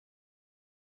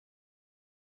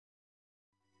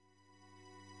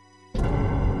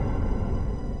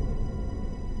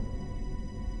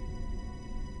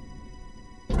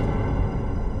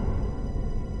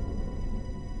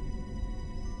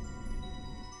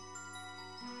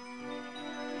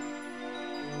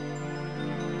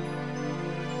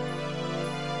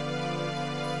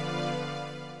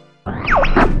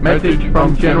Message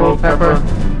from General Pepper.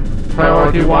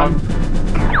 Priority 1.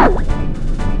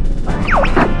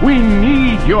 We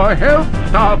need your help,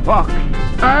 StarFox.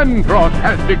 Andross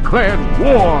has declared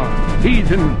war.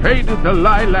 He's invaded the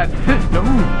Lylat system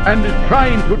and is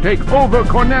trying to take over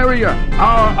Corneria.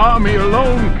 Our army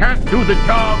alone can't do the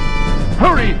job.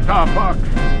 Hurry, StarFox.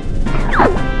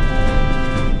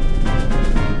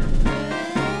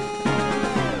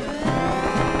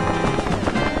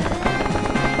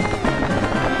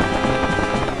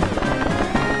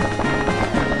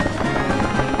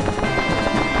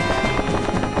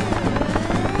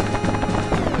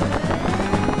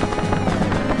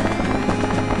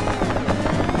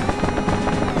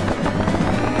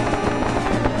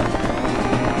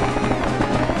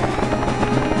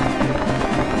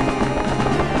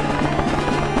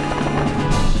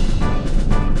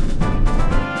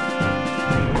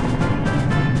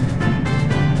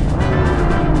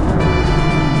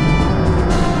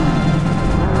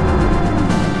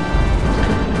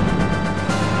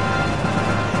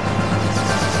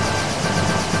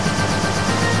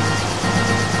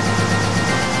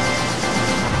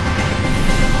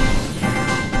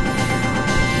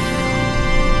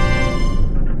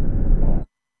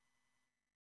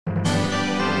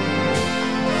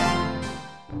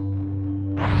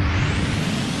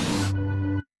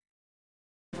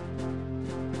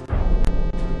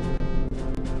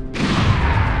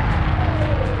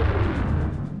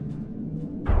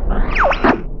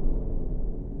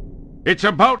 It's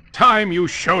about time you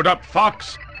showed up,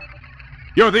 Fox.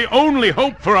 You're the only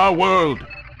hope for our world.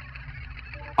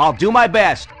 I'll do my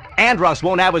best. Andross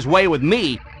won't have his way with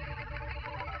me.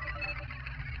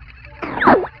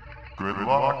 Good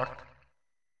luck.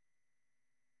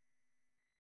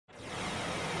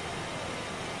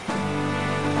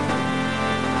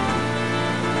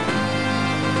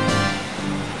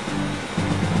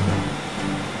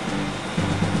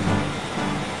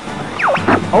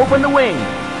 Open the wing.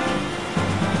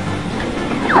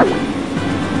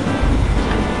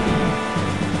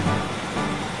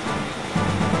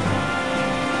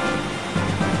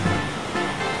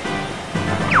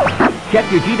 Check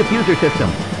your G-diffuser system.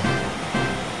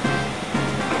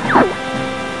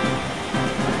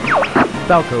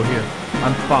 Falco here.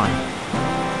 I'm fine.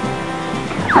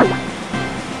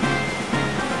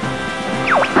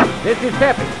 This is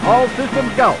Peppy. All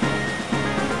systems go.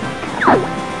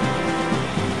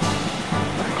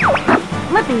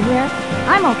 Lippy here.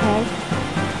 I'm okay.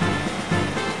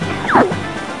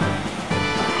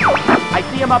 I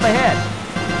see him up ahead.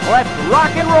 Let's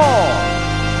rock and roll.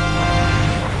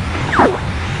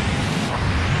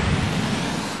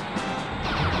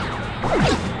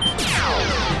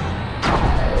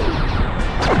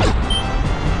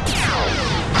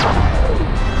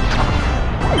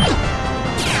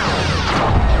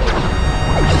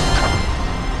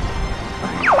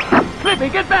 Slippy,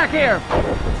 get back here!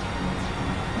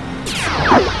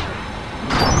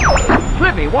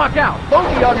 Slippy, watch out!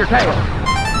 Bogey on your tail!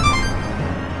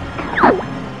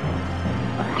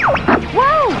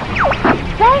 Whoa!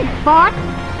 Thanks, Fox.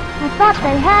 I thought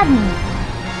they had me.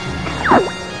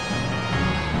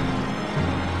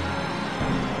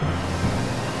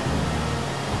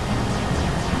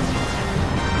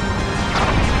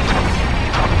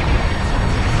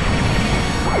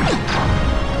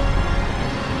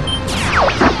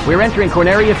 We're entering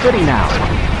Corneria City now.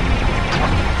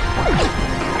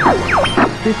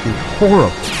 This is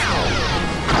horrible.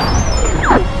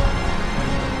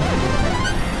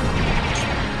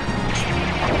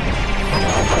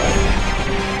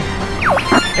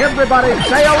 Everybody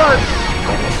stay alert!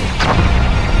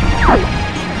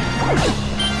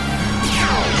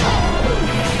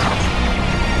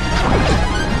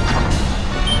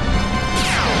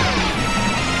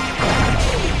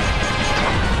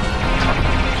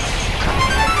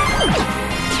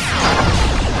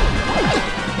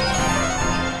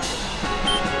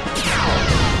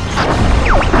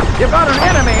 You've got an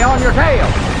enemy on your tail!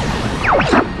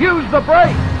 Use the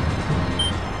brake!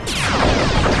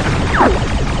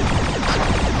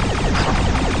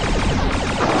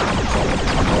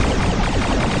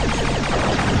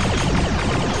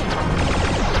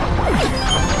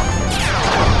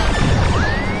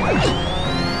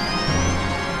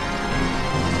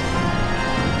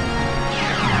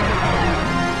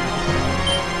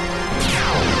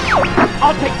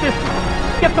 I'll take this!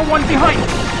 Get the one behind me!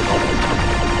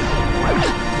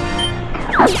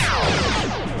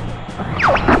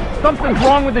 Something's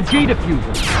wrong with the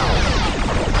G-diffuser.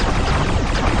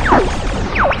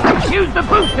 Use the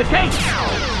boost to change.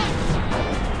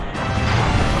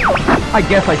 I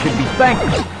guess I should be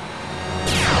thankful.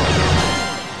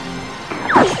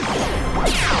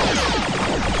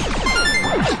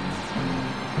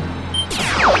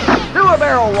 Do a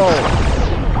barrel roll.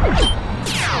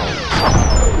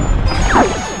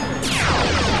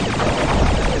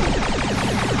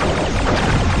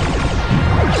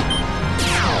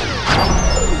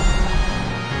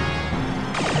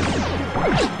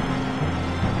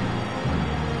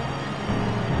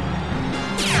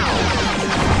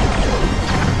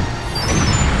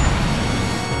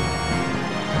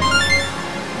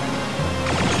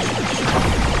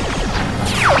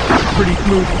 Pretty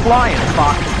smooth flying,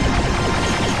 Fox.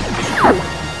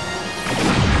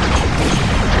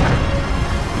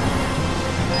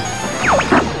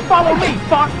 Follow me,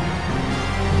 Fox!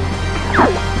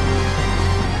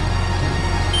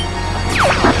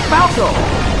 Falco,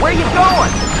 where you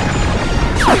going?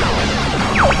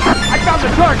 I found the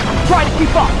target! Try to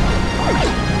keep up!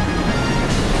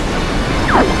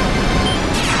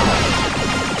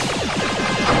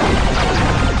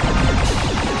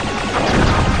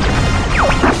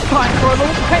 Time for a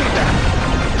little payback!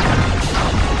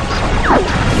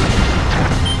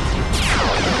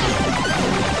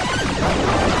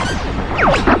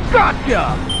 Gotcha!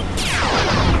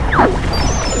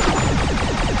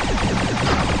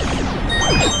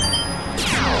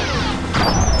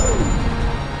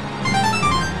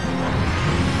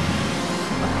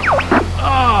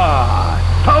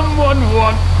 Someone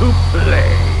wants to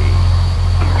play.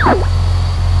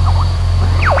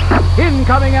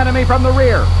 Incoming enemy from the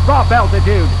rear. Drop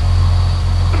altitude.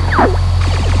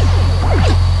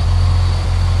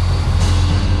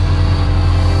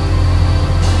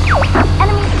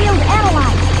 Enemy field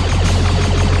analyzed.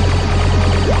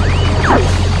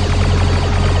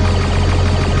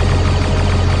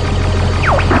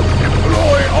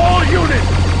 Deploy all units.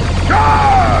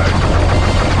 Charge!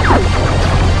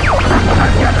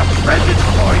 I've got a present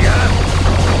for you.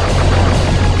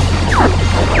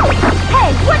 Hey,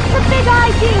 what's the big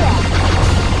idea?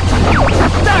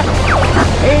 Stop!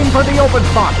 Aim for the open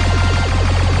spot.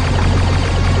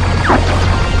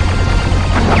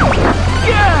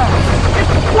 Yeah!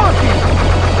 It's working!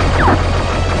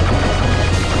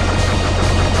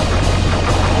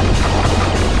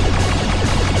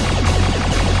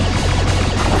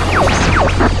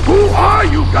 Who are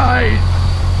you guys?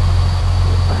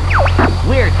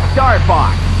 We're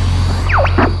StarFox.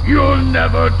 You'll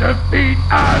never defeat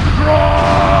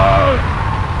Astros!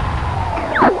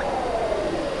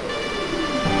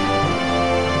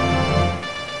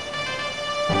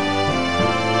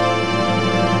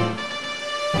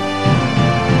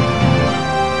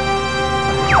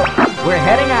 We're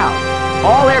heading out.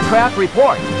 All aircraft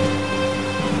report.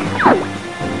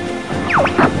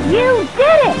 You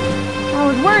did it! I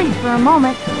was worried for a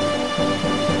moment.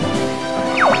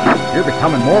 You're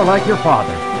becoming more like your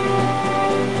father.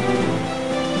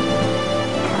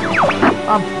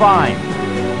 I'm fine.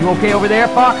 You okay over there,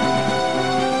 Fox?